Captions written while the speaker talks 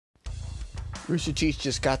Rooster Teeth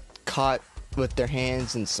just got caught with their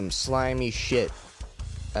hands in some slimy shit.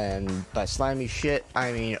 And by slimy shit,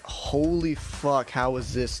 I mean, holy fuck, how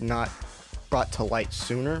was this not brought to light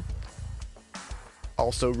sooner?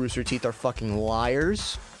 Also, Rooster Teeth are fucking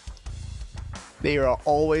liars. They are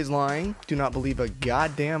always lying. Do not believe a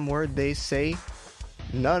goddamn word they say.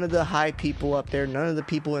 None of the high people up there, none of the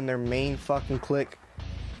people in their main fucking clique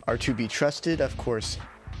are to be trusted. Of course,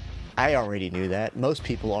 I already knew that. Most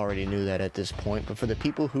people already knew that at this point. But for the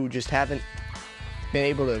people who just haven't been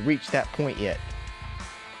able to reach that point yet,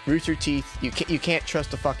 Rooster Teeth, you can't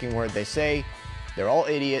trust a fucking word they say. They're all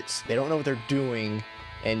idiots. They don't know what they're doing.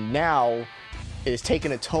 And now it has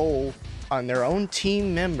taken a toll on their own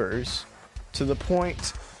team members to the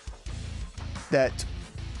point that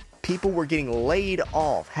people were getting laid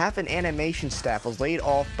off. Half an animation staff was laid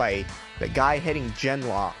off by the guy heading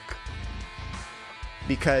Genlock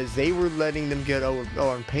because they were letting them get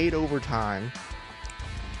unpaid overtime,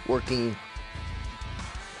 working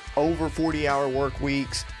over 40-hour work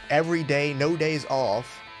weeks every day, no days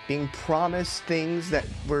off, being promised things that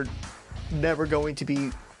were never going to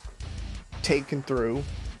be taken through,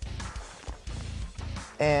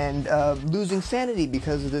 and losing sanity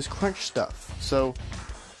because of this crunch stuff. So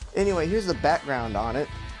anyway, here's the background on it.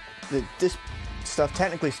 This stuff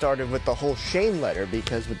technically started with the whole Shane letter,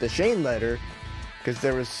 because with the Shane letter, because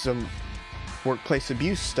there was some workplace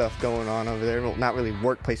abuse stuff going on over there. Well, not really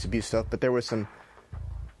workplace abuse stuff, but there was some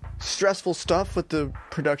stressful stuff with the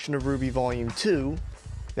production of RWBY Volume 2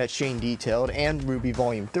 that Shane detailed, and RWBY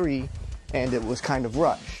Volume 3, and it was kind of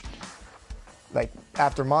rushed. Like,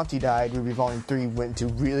 after Monty died, RWBY Volume 3 went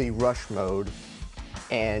into really rush mode,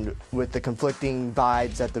 and with the conflicting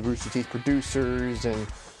vibes that the Rooster Teeth producers and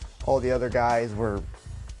all the other guys were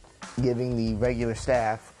giving the regular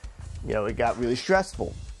staff, you know, it got really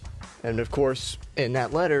stressful. And of course, in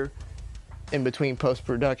that letter, in between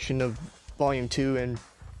post-production of Volume 2 and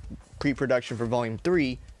pre-production for Volume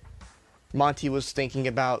 3, Monty was thinking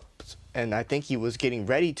about, and I think he was getting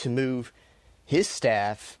ready to move his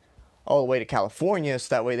staff all the way to California,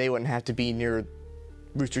 so that way they wouldn't have to be near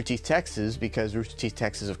Rooster Teeth, Texas, because Rooster Teeth,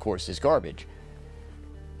 Texas, of course, is garbage.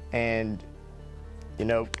 And, you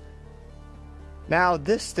know, now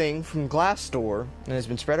this thing from Glassdoor, and has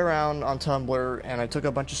been spread around on Tumblr, and I took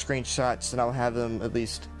a bunch of screenshots, and I'll have them at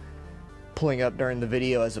least pulling up during the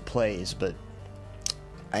video as it plays, but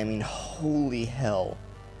I mean, holy hell.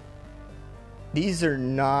 These are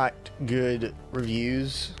not good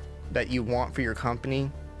reviews that you want for your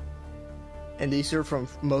company. And these are from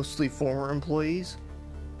mostly former employees.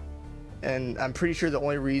 And I'm pretty sure the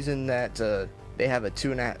only reason that they have a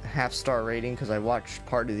 2.5 star rating, because I watched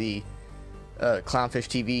part of the Clownfish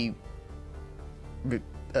TV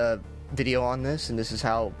video on this, and this is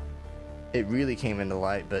how it really came into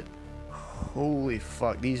light. But holy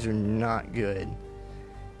fuck, these are not good.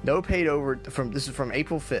 No paid this is from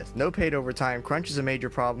April 5th. No paid overtime. Crunch is a major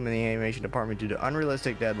problem in the animation department due to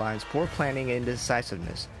unrealistic deadlines, poor planning, and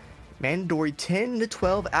indecisiveness. Mandatory 10 to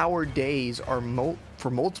 12 hour days for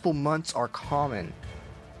multiple months are common.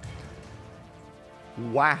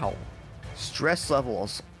 Wow. Stress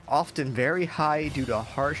levels often very high due to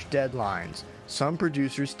harsh deadlines. Some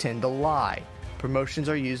producers tend to lie. Promotions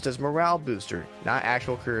are used as morale booster, not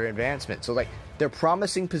actual career advancement. So like, they're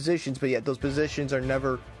promising positions, but yet those positions are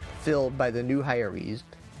never filled by the new hirees.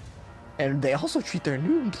 And they also treat their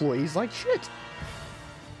new employees like shit.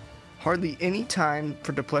 Hardly any time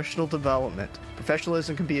for professional development.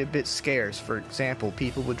 Professionalism can be a bit scarce. For example,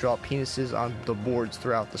 people would draw penises on the boards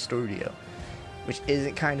throughout the studio, which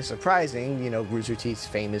isn't kind of surprising. You know, Rooster Teeth's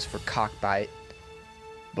famous for cockbite.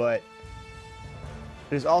 But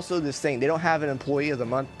there's also this thing, they don't have an employee of the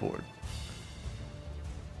month board.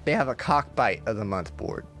 They have a cockbite of the month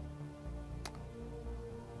board.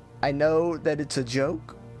 I know that it's a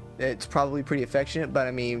joke. It's probably pretty affectionate, but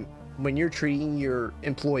I mean, when you're treating your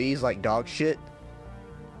employees like dog shit,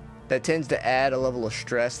 that tends to add a level of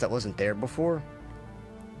stress that wasn't there before.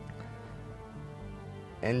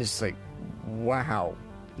 And it's like, wow.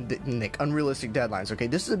 Like, unrealistic deadlines. Okay,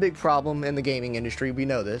 this is a big problem in the gaming industry. We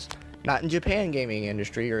know this. Not in Japan gaming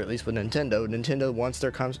industry, or at least with Nintendo. Nintendo, once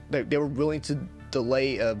they were willing to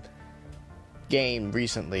delay a game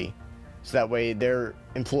recently, so that way their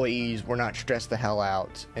employees were not stressed the hell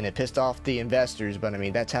out, and it pissed off the investors. But I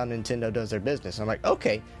mean, that's how Nintendo does their business. I'm like,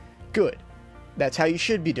 okay, good. That's how you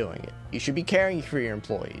should be doing it. You should be caring for your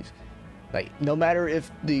employees. Like, no matter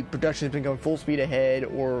if the production has been going full speed ahead,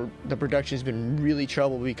 or the production has been really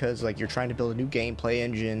trouble because like you're trying to build a new gameplay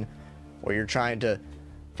engine, or you're trying to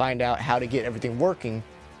find out how to get everything working,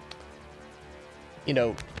 you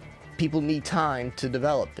know, people need time to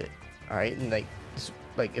develop it. All right, and like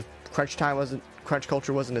if crunch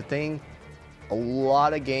culture wasn't a thing, a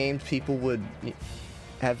lot of games people would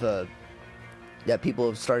have that people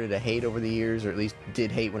have started to hate over the years, or at least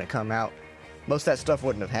did hate when it come out. Most of that stuff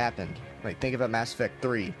wouldn't have happened. Like, think about Mass Effect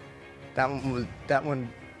 3. That one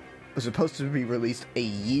was supposed to be released a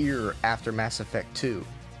year after Mass Effect 2.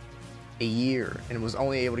 A year, and it was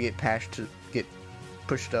only able to get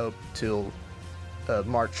pushed up till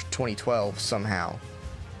March 2012 somehow,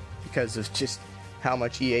 because of just how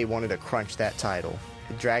much EA wanted to crunch that title.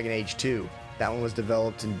 Dragon Age 2, that one was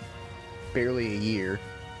developed in barely a year,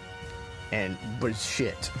 and was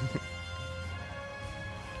shit.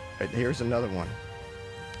 Right, here's another one.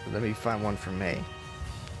 Let me find one for May.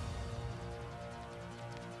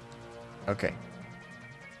 Okay.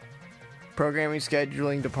 Programming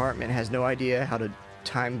scheduling department has no idea how to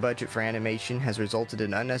time budget for animation, has resulted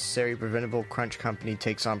in unnecessary preventable crunch. Company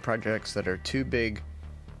takes on projects that are too big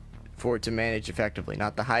for it to manage effectively.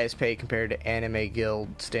 Not the highest pay compared to anime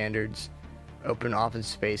guild standards. Open office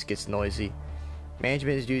space gets noisy.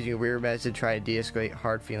 Management is using a weird method to try to de-escalate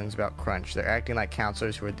hard feelings about crunch. They're acting like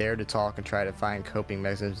counselors who are there to talk and try to find coping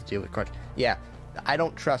mechanisms to deal with crunch. Yeah, I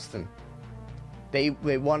don't trust them.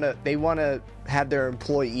 They wanna have their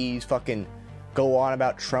employees fucking go on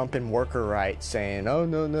about Trump and worker rights, saying, "Oh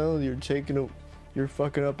no, you're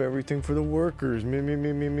fucking up everything for the workers.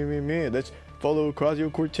 Me. Let's follow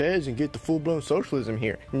Ocasio-Cortez and get the full-blown socialism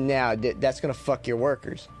here." Now that's gonna fuck your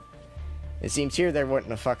workers. It seems here they're wanting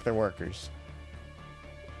to fuck their workers.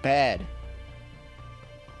 Bad.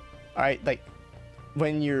 All right, like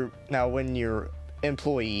when your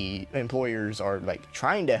employers are like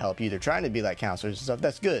trying to help you, they're trying to be like counselors and stuff,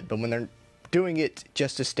 that's good. But when they're doing it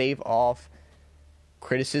just to stave off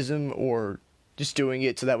criticism, or just doing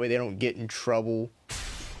it so that way they don't get in trouble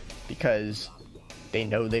because they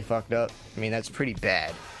know they fucked up, I mean, that's pretty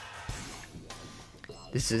bad.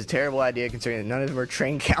 This is a terrible idea considering that none of them are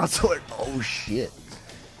trained counselors. Oh shit.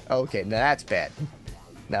 Okay, now that's bad.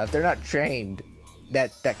 Now if they're not trained,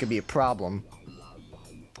 that could be a problem.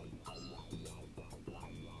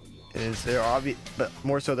 Is they're obvious, but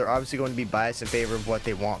more so they're obviously going to be biased in favor of what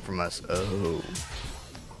they want from us. Oh.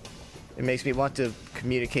 It makes me want to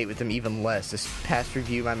communicate with them even less. This past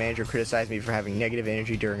review, my manager criticized me for having negative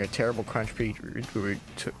energy during a terrible crunch period. We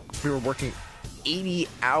were working 80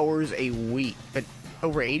 hours a week,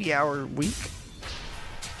 over 80-hour week,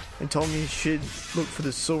 and told me you should look for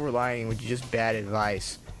the silver lining, which is just bad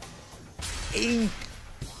advice.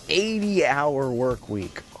 80-hour work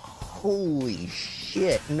week. Holy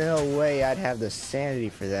shit, no way I'd have the sanity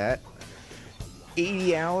for that.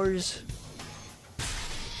 80 hours?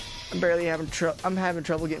 I'm having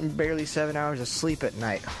trouble getting barely 7 hours of sleep at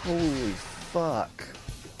night. Holy fuck.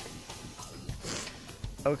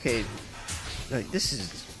 Okay, like this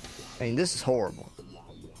is horrible.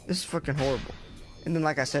 This is fucking horrible. And then,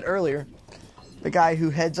 like I said earlier, the guy who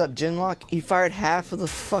heads up Genlock, he fired half of the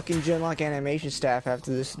fucking Genlock animation staff after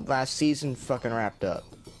this last season fucking wrapped up.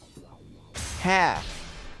 Half.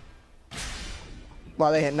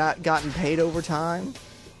 While they had not gotten paid overtime,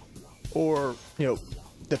 or,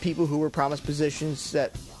 the people who were promised positions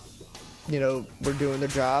that, were doing their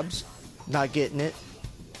jobs, not getting it,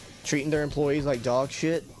 treating their employees like dog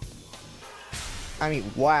shit. I mean,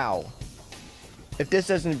 wow. If this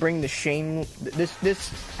doesn't bring the shame,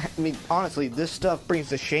 honestly, this stuff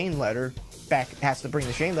brings the Shane letter back, has to bring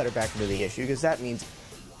the Shane letter back into the issue, because that means,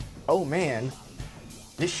 oh man,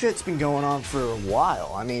 this shit's been going on for a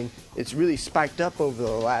while. I mean, it's really spiked up over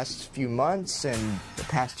the last few months and the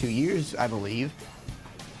past 2 years, I believe,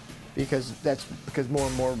 because more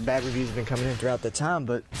and more bad reviews have been coming in throughout the time.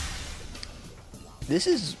 But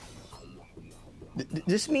this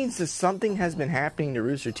means that something has been happening to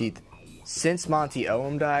Rooster Teeth since Monty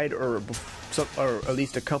died, or at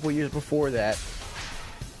least a couple years before that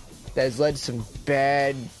has led to some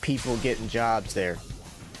bad people getting jobs there.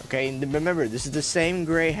 Okay, and remember, this is the same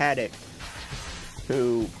Gray Haddock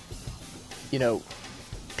who,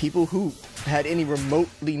 people who had any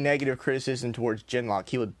remotely negative criticism towards Genlock,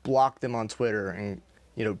 he would block them on Twitter and,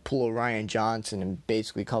 pull a Ryan Johnson and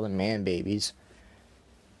basically call them man babies.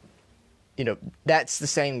 That's the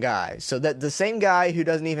same guy. So that the same guy who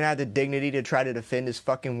doesn't even have the dignity to try to defend his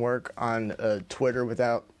fucking work on Twitter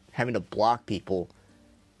without having to block people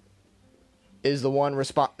is the one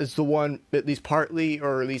at least partly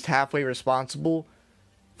or at least halfway responsible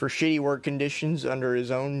for shitty work conditions under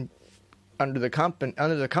the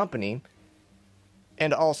company,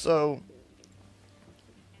 and also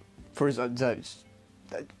for his let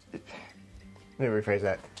me rephrase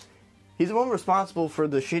that. He's the one responsible for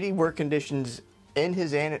the shitty work conditions in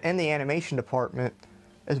the animation department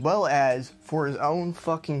as well as for his own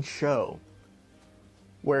fucking show,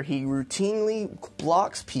 where he routinely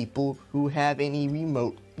blocks people who have any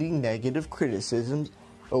remotely negative criticisms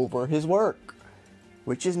over his work,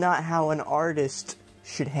 which is not how an artist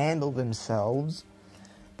should handle themselves.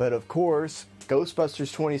 But of course,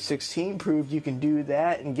 Ghostbusters 2016 proved you can do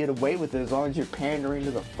that and get away with it as long as you're pandering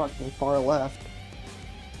to the fucking far left.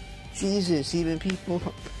 Jesus, even people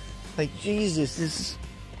like Jesus, this is,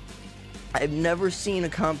 I've never seen a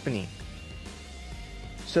company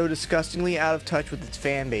so disgustingly out of touch with its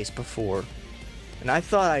fan base before. And I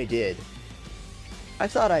thought I did. I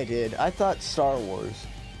thought Star Wars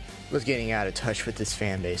was getting out of touch with its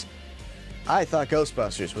fan base. I thought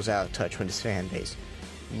Ghostbusters was out of touch with its fan base.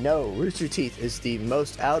 No, Rooster Teeth is the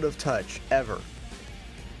most out of touch ever.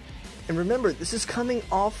 And remember, this is coming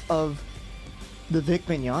off of the Vic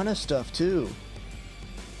Mignogna stuff too.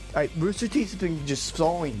 Alright, Rooster Teeth has been just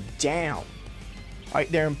slowing down.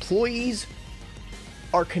 Alright, their employees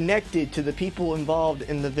are connected to the people involved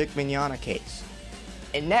in the Vic Mignogna case.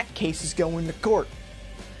 And that case is going to court.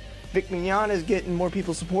 Vic Mignogna is getting more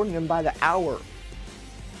people supporting him by the hour.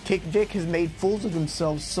 Kick Vic has made fools of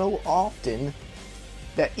themselves so often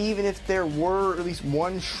that even if there were at least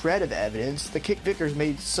one shred of evidence, the Kick Vickers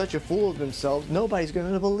made such a fool of themselves, nobody's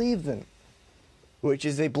going to believe them. Which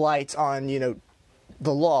is a blight on, you know,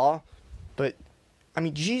 the law. But, I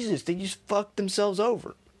mean, Jesus, they just fucked themselves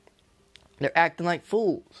over. They're acting like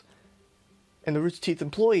fools. And the Rooster Teeth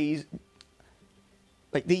employees,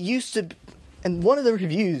 like, they used to... And one of the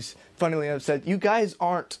reviews, funnily enough, said, you guys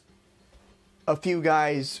aren't a few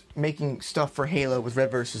guys making stuff for Halo with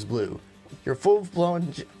Red vs. Blue. You're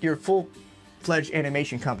a full-fledged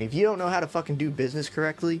animation company. If you don't know how to fucking do business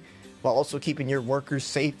correctly, while also keeping your workers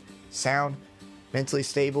safe, sound, mentally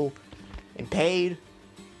stable, and paid,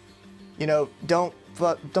 you know, don't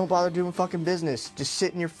bother doing fucking business. Just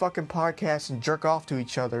sit in your fucking podcast and jerk off to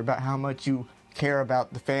each other about how much you care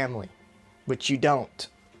about the family. Which you don't.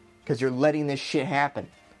 Because you're letting this shit happen.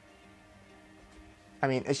 I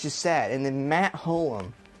mean, it's just sad. And then Matt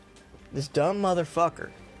Hullum, this dumb motherfucker,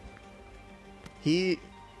 he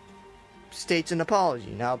states an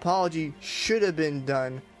apology. Now, apology should have been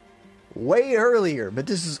done way earlier, but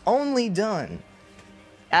this is only done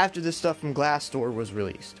after the stuff from Glassdoor was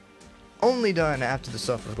released. Only done after the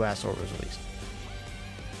stuff from Glassdoor was released.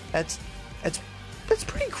 That's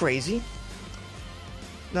pretty crazy.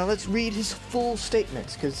 Now let's read his full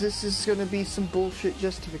statements, because this is going to be some bullshit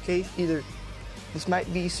justification. Either this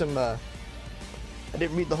might be some, I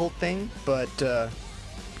didn't read the whole thing, but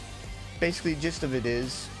basically the gist of it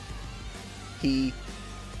is, he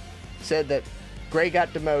said that Gray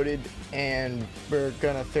got demoted and we're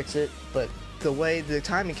going to fix it, but the way the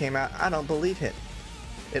timing came out, I don't believe him.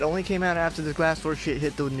 It only came out after the Glassdoor shit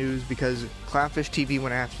hit the news because Clownfish TV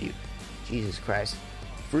went after you. Jesus Christ.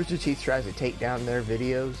 Rooster Teeth tries to take down their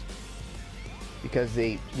videos because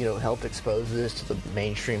they, you know, helped expose this to the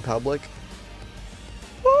mainstream public.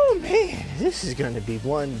 Oh man, this is going to be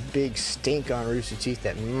one big stink on Rooster Teeth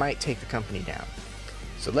that might take the company down.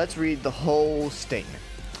 So let's read the whole statement.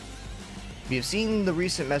 We have seen the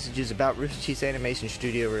recent messages about Rooster Teeth's animation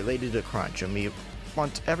studio related to crunch, and we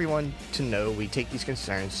want everyone to know we take these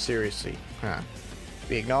concerns seriously.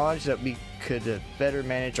 We acknowledge that we could better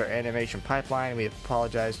manage our animation pipeline, and we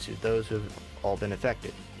apologize to those who have all been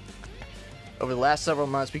affected. Over the last several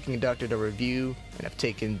months, we conducted a review and have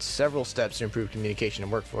taken several steps to improve communication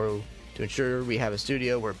and workflow to ensure we have a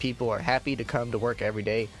studio where people are happy to come to work every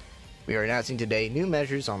day. We are announcing today new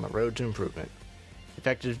measures on the road to improvement.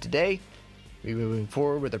 Effective today, we're moving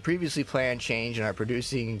forward with a previously planned change in our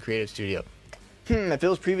producing and creative studio. If it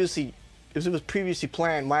was previously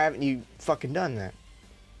planned, why haven't you fucking done that?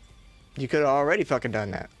 You could have already fucking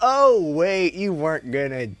done that. Oh, wait, you weren't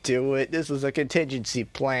gonna do it. This was a contingency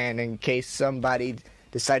plan in case somebody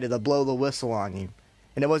decided to blow the whistle on you.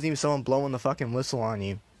 And it wasn't even someone blowing the fucking whistle on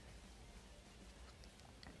you.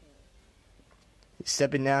 He's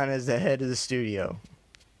stepping down as the head of the studio.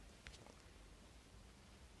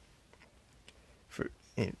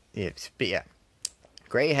 Yeah.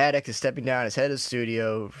 Gray Haddock is stepping down as head of the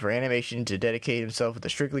studio for animation to dedicate himself with a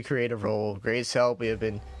strictly creative role. With Gray's help, we have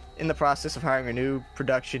been in the process of hiring a new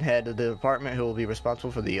production head of the department who will be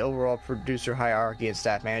responsible for the overall producer hierarchy and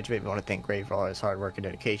staff management. We want to thank Gray for all his hard work and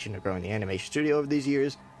dedication to growing the animation studio over these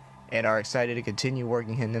years, and are excited to continue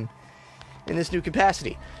working in this new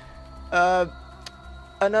capacity.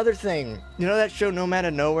 Another thing, you know that show No Man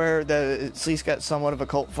of Nowhere that at least got somewhat of a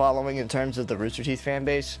cult following in terms of the Rooster Teeth fan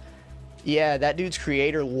base? Yeah, that dude's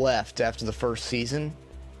creator left after the first season,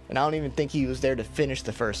 and I don't even think he was there to finish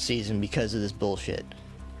the first season because of this bullshit.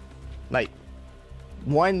 Like,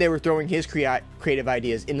 One, they were throwing his creative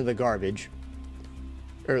ideas into the garbage,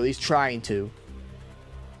 or at least trying to.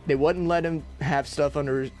 They wouldn't let him have stuff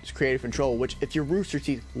under his creative control, which, if you're Rooster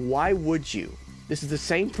Teeth, why would you? This is the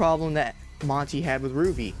same problem that Monty had with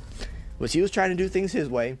RWBY, was he was trying to do things his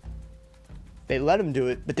way. They let him do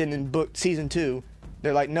it, but then in season 2,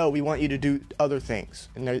 they're like, no, we want you to do other things.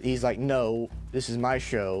 And he's like, no, this is my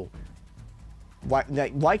show.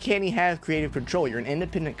 Why can't he have creative control? You're an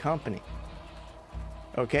independent company.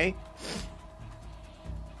 Okay?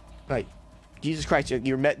 Like, Jesus Christ,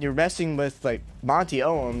 you're messing with, like, Monty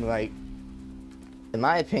Owen. Like, in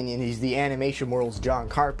my opinion, he's the animation world's John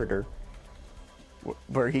Carpenter,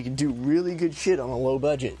 where he can do really good shit on a low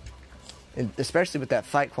budget, and especially with that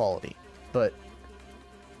fight quality. But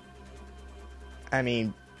I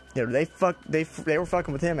mean, you know, they were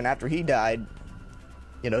fucking with him, and after he died,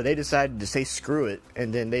 you know, they decided to say screw it,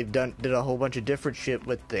 and then did a whole bunch of different shit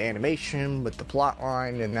with the animation, with the plot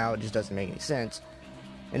line, and now it just doesn't make any sense.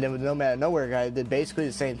 And then with No Man Nowhere guy, did basically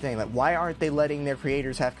the same thing. Like, why aren't they letting their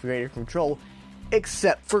creators have creative control,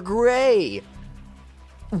 except for Gray?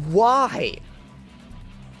 Why?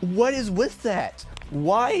 What is with that?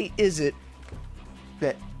 Why is it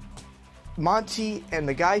that Monty and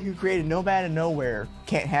the guy who created No Man Nowhere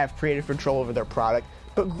can't have creative control over their product,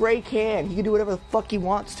 but Gray can? He can do whatever the fuck he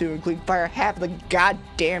wants to, including fire half of the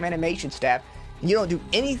goddamn animation staff, and you don't do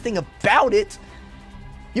anything about it.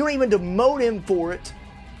 You don't even demote him for it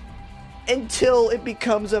until it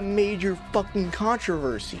becomes a major fucking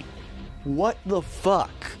controversy. What the fuck?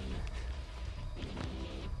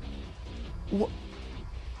 What?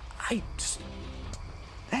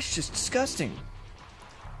 That's just disgusting.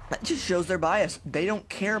 That just shows their bias. They don't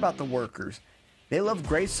care about the workers. They love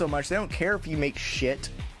Grace so much, they don't care if you make shit.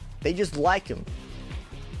 They just like him.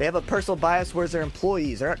 They have a personal bias towards their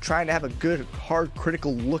employees. They're not trying to have a good, hard,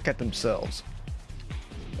 critical look at themselves.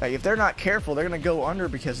 Like, if they're not careful, they're gonna go under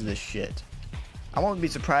because of this shit. I won't be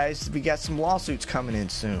surprised if we got some lawsuits coming in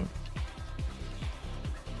soon.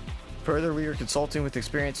 Further, we are consulting with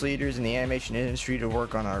experienced leaders in the animation industry to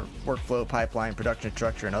work on our workflow, pipeline, production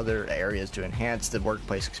structure, and other areas to enhance the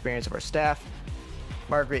workplace experience of our staff.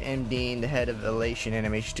 Margaret M. Dean, the head of Elation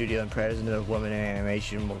Animation Studio and president of Women in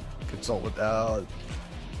Animation, will consult with.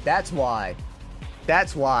 That's why.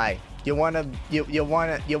 That's why you wanna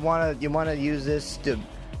use this to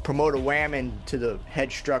promote a whammon to the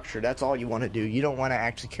head structure. That's all you want to do. You don't want to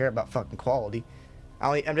actually care about fucking quality.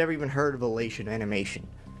 I've never even heard of Elation Animation.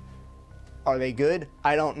 Are they good?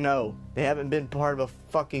 I don't know. They haven't been part of a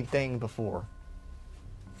fucking thing before.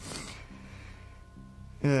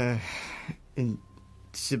 But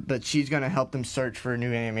she's gonna help them search for a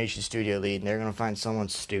new animation studio lead, and they're gonna find someone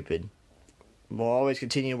stupid. We'll always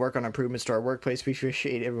continue to work on improvements to our workplace. We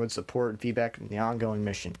appreciate everyone's support and feedback in the ongoing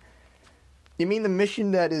mission. You mean the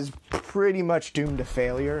mission that is pretty much doomed to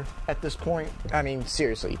failure at this point? I mean,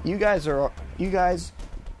 seriously, you guys,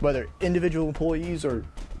 whether individual employees or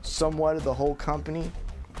somewhat of the whole company,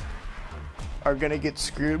 are gonna get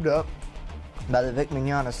screwed up by the Vic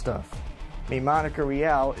Mignogna stuff. I mean, Monica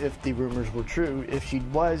Rial, if the rumors were true, if she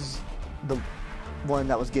was the one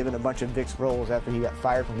that was given a bunch of Vic's roles after he got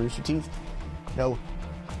fired from Rooster Teeth, you know,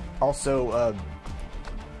 also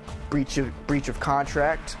breach of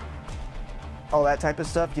contract, all that type of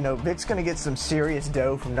stuff. You know, Vic's gonna get some serious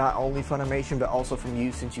dough from not only Funimation but also from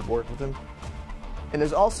you, since you've worked with him. And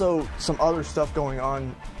there's also some other stuff going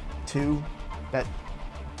on too that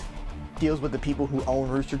deals with the people who own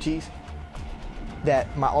Rooster Teeth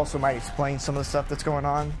that might explain some of the stuff that's going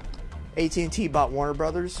on. AT&T bought Warner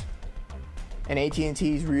Brothers, and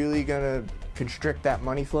AT&T is really gonna constrict that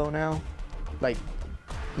money flow now. Like,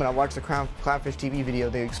 when I watched the Clownfish TV video,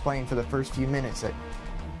 they explained for the first few minutes that,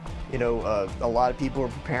 you know, a lot of people are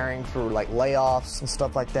preparing for like layoffs and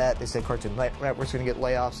stuff like that. They said Cartoon Network's gonna get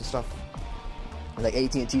layoffs and stuff. And, like,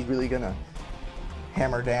 AT&T's really gonna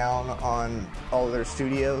hammer down on all of their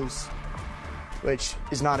studios, which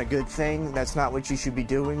is not a good thing. That's not what you should be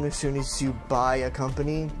doing as soon as you buy a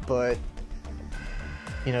company, but,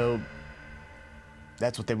 you know,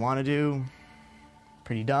 that's what they want to do.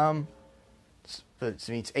 Pretty dumb. But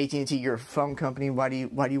I mean, it's AT&T, you're a phone company. Why do you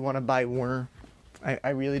want to buy Warner? I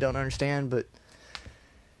really don't understand, but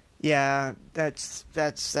yeah, that's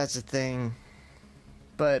a thing.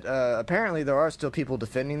 But apparently there are still people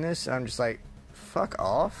defending this, and I'm just like, fuck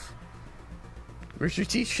off. Rooster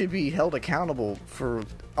Teeth should be held accountable for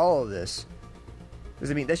all of this.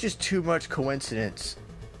 Because, I mean, that's just too much coincidence.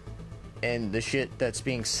 And the shit that's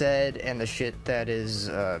being said, and the shit that is,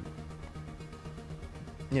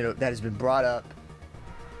 you know, that has been brought up,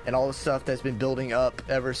 and all the stuff that's been building up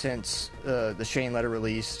ever since the Shane letter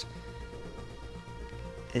released.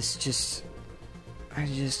 it's just, I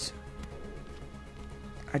just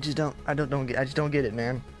don't get it,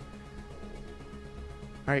 man.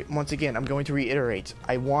 Alright, once again, I'm going to reiterate.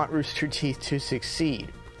 I want Rooster Teeth to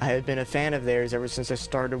succeed. I have been a fan of theirs ever since I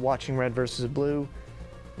started watching Red vs. Blue,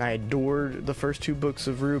 and I adored the first 2 books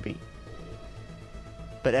of RWBY.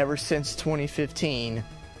 But ever since 2015,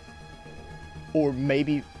 or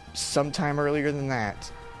maybe sometime earlier than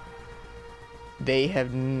that, they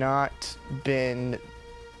have not been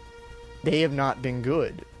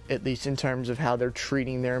good, at least in terms of how they're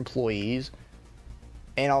treating their employees,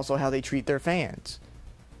 and also how they treat their fans.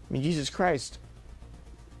 I mean, Jesus Christ,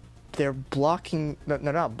 they're blocking, they're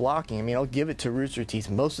not blocking, I mean, I'll give it to Rooster Teeth,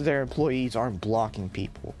 most of their employees aren't blocking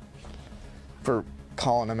people for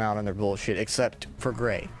calling them out on their bullshit, except for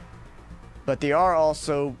Gray. But they are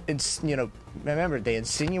also, you know, remember, they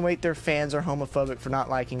insinuate their fans are homophobic for not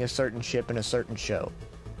liking a certain ship in a certain show.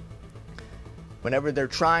 Whenever they're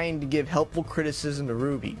trying to give helpful criticism to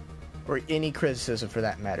RWBY, or any criticism for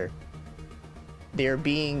that matter, they are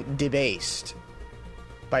being debased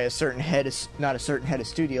by a certain head of, not a certain head of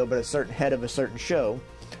studio, but a certain head of a certain show,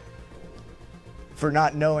 for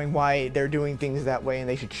not knowing why they're doing things that way and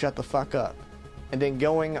they should shut the fuck up. And then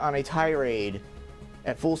going on a tirade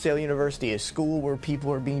at Full Sail University, a school where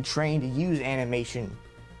people are being trained to use animation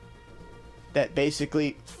that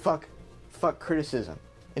basically fuck criticism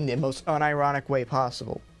in the most unironic way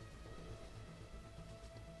possible.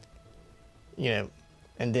 You know,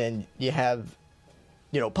 and then you have,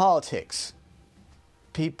 you know, politics.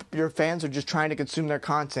 Your fans are just trying to consume their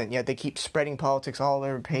content, yet they keep spreading politics all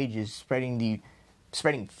over pages, spreading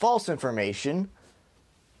false information,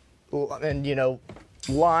 and, you know,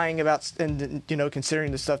 lying about, and, you know,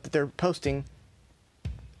 considering the stuff that they're posting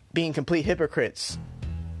being complete hypocrites.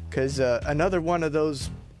 Because another one of those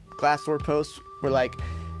Glassdoor posts were like,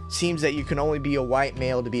 seems that you can only be a white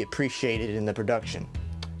male to be appreciated in the production.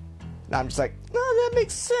 And I'm just like, no, that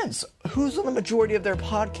makes sense. Who's on the majority of their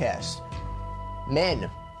podcast? Men,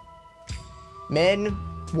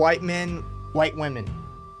 white women.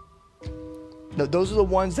 No, those are the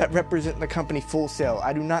ones that represent the company Full Sail.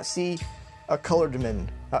 I do not see a colored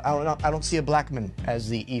man. I don't see a black man, as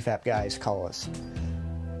the EFAP guys call us.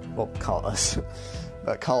 Well, call us,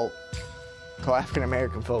 but call African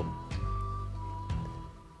American folk.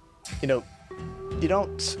 You know, you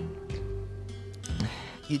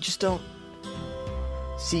just don't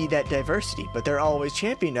see that diversity, but they're always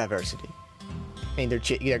championing diversity. I mean, they're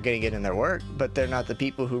getting it in their work, but they're not the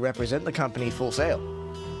people who represent the company Full Sail.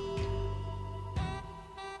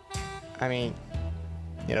 I mean,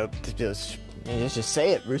 you know, just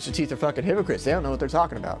say it. Rooster Teeth are fucking hypocrites. They don't know what they're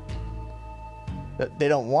talking about. They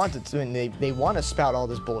don't want to. I mean, they want to spout all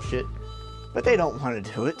this bullshit, but they don't want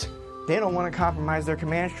to do it. They don't want to compromise their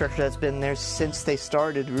command structure that's been there since they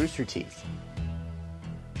started Rooster Teeth,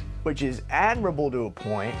 which is admirable to a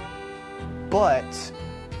point, but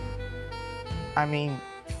I mean,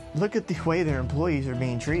 look at the way their employees are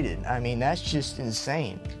being treated. I mean, that's just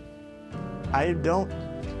insane. I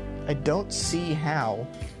don't see how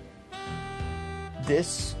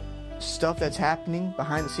this stuff that's happening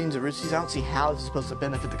behind the scenes of Rooster Teeth, I don't see how this is supposed to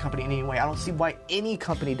benefit the company in any way. I don't see why any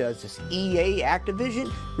company does this. EA,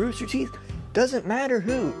 Activision, Rooster Teeth, doesn't matter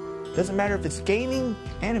who. Doesn't matter if it's gaming,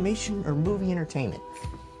 animation, or movie entertainment.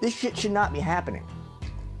 This shit should not be happening.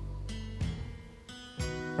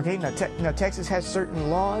 Okay, now Texas has certain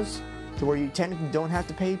laws to where you technically don't have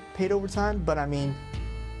to pay paid overtime, but I mean,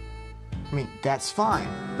 that's fine.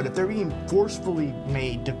 But if they're being forcefully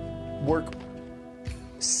made to work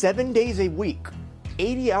 7 days a week,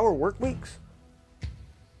 80-hour work weeks,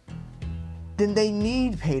 then they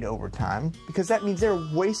need paid overtime, because that means they're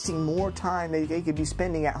wasting more time they could be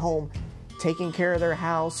spending at home taking care of their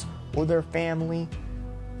house or their family,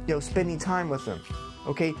 you know, spending time with them.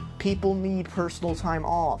 Okay, people need personal time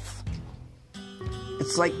off.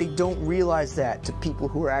 It's like they don't realize that to people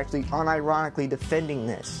who are actually unironically defending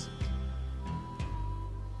this.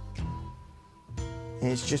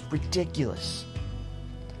 And it's just ridiculous.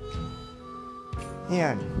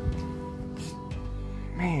 Yeah.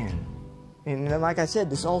 Man. And then, like I said,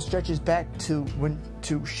 this all stretches back to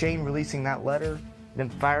Shane releasing that letter, then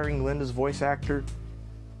firing Linda's voice actor.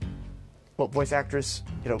 Well, voice actress,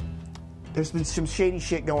 you know. There's been some shady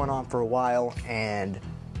shit going on for a while, and,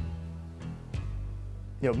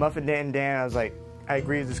 you know, Muffin Dan, I was like, I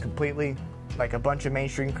agree with this completely. Like, a bunch of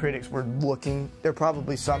mainstream critics were looking, there are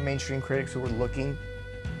probably some mainstream critics who were looking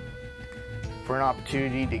for an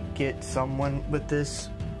opportunity to get someone with this,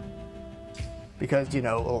 because, you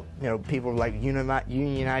know, people are like,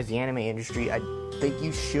 unionize the anime industry. I think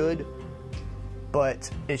you should, but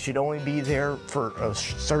it should only be there for a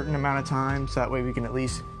certain amount of time, so that way we can at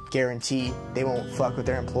least guarantee they won't fuck with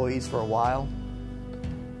their employees for a while.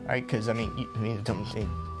 Right? Because, I mean, don't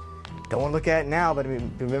want to look at it now, but I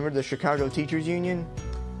mean, remember the Chicago Teachers Union?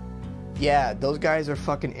 Yeah, those guys are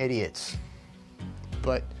fucking idiots.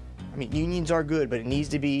 But, I mean, unions are good, but it needs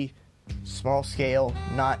to be small scale,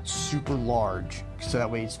 not super large, so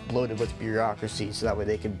that way it's bloated with bureaucracy, so that way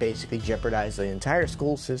they can basically jeopardize the entire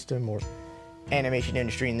school system, or animation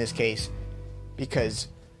industry in this case, because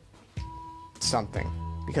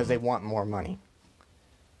they want more money.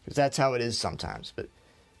 Because that's how it is sometimes. But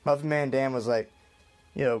Muffin Man Dan was like,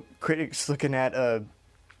 you know, critics looking at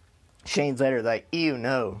Shane's letter like, ew,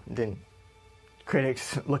 no. And then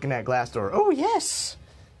critics looking at Glassdoor, oh yes.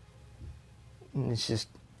 And it's just,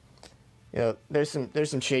 you know, there's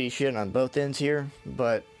some shady shit on both ends here,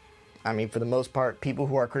 but I mean, for the most part, people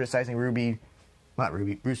who are criticizing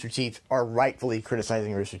Rooster Teeth are rightfully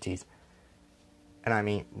criticizing Rooster Teeth. And I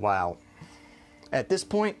mean, wow. At this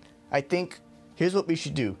point, I think here's what we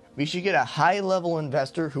should do. We should get a high-level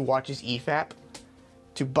investor who watches EFAP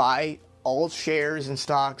to buy all shares and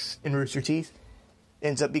stocks in Rooster Teeth,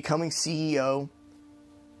 ends up becoming CEO.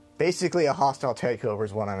 Basically, a hostile takeover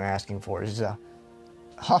is what I'm asking for. It's a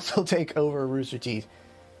hostile takeover of Rooster Teeth.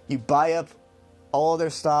 You buy up all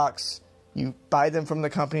their stocks. You buy them from the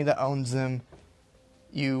company that owns them.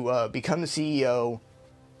 You become the CEO.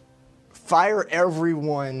 Fire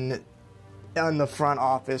everyone in the front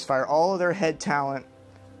office. Fire all of their head talent.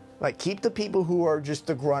 Like, keep the people who are just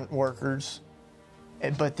the grunt workers.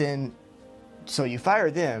 But then, so you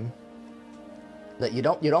fire them. That you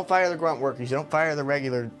don't fire the grunt workers. You don't fire the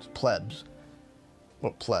regular plebs.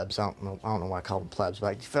 Well, plebs. I don't know why I call them plebs.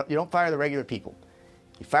 But you don't fire the regular people.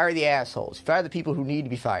 You fire the assholes. You fire the people who need to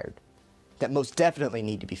be fired. That most definitely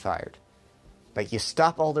need to be fired. Like, you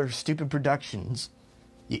stop all their stupid productions.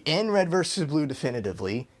 You end Red vs. Blue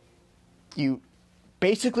definitively. You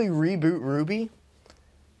basically reboot RWBY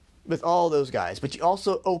with all those guys. But you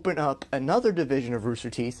also open up another division of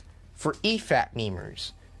Rooster Teeth for EFAP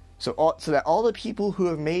memers. So that all the people who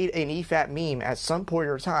have made an EFAP meme at some point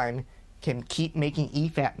or time can keep making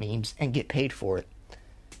EFAP memes and get paid for it.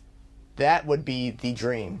 That would be the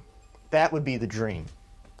dream. That would be the dream.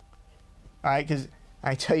 Alright, because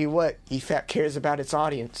I tell you what, EFAP cares about its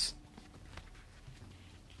audience.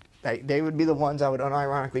 They would be the ones I would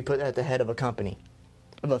unironically put at the head of a company.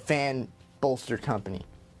 Of a fan-bolstered company.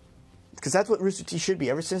 Because that's what Rooster Teeth should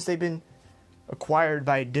be. Ever since they've been acquired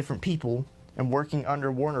by different people and working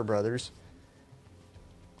under Warner Brothers,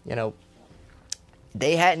 you know,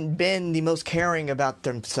 they hadn't been the most caring about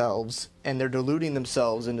themselves, and they're deluding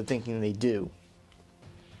themselves into thinking they do.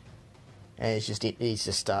 And it needs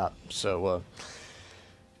to stop. So,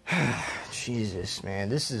 Jesus, man,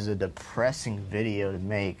 this is a depressing video to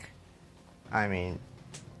make. I mean,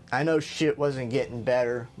 I know shit wasn't getting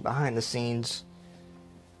better behind the scenes,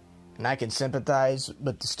 and I can sympathize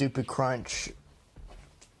with the stupid crunch,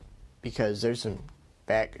 because there's some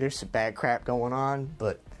bad crap going on,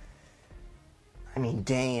 but I mean,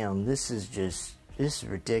 damn, this is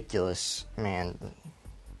ridiculous, man.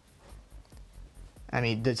 I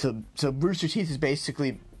mean, so Rooster Teeth is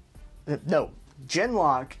basically, no,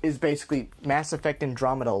 Genlock is basically Mass Effect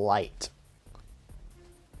Andromeda Light.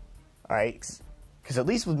 Alright? Because at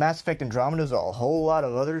least with Mass Effect Andromeda, there's a whole lot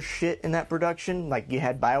of other shit in that production. Like, you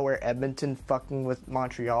had BioWare Edmonton fucking with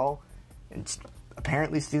Montreal and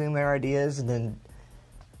apparently stealing their ideas, and then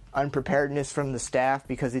unpreparedness from the staff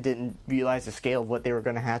because they didn't realize the scale of what they were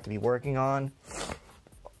going to have to be working on.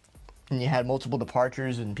 And you had multiple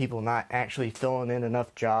departures and people not actually filling in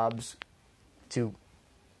enough jobs to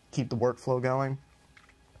keep the workflow going.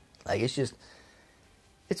 Like,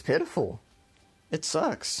 it's pitiful. It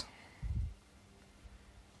sucks.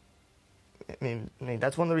 I mean,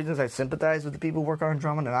 that's one of the reasons I sympathize with the people who work on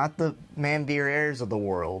Andromeda, not the Manveer heirs of the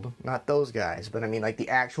world, not those guys, but I mean, like, the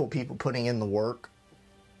actual people putting in the work,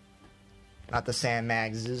 not the Sam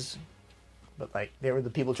Magses, but, like, they were the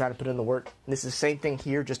people trying to put in the work. And this is the same thing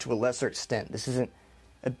here, just to a lesser extent. This isn't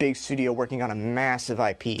a big studio working on a massive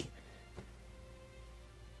IP.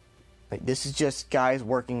 Like, this is just guys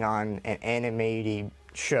working on an animated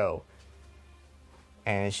show.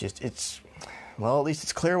 And well, at least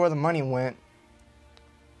it's clear where the money went.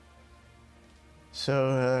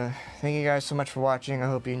 So, thank you guys so much for watching. I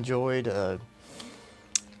hope you enjoyed.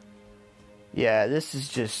 Yeah, this is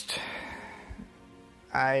just,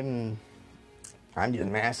 I'm just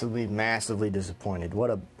massively disappointed. What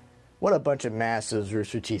a bunch of massives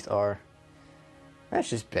Rooster Teeth are. That's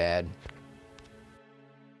just bad.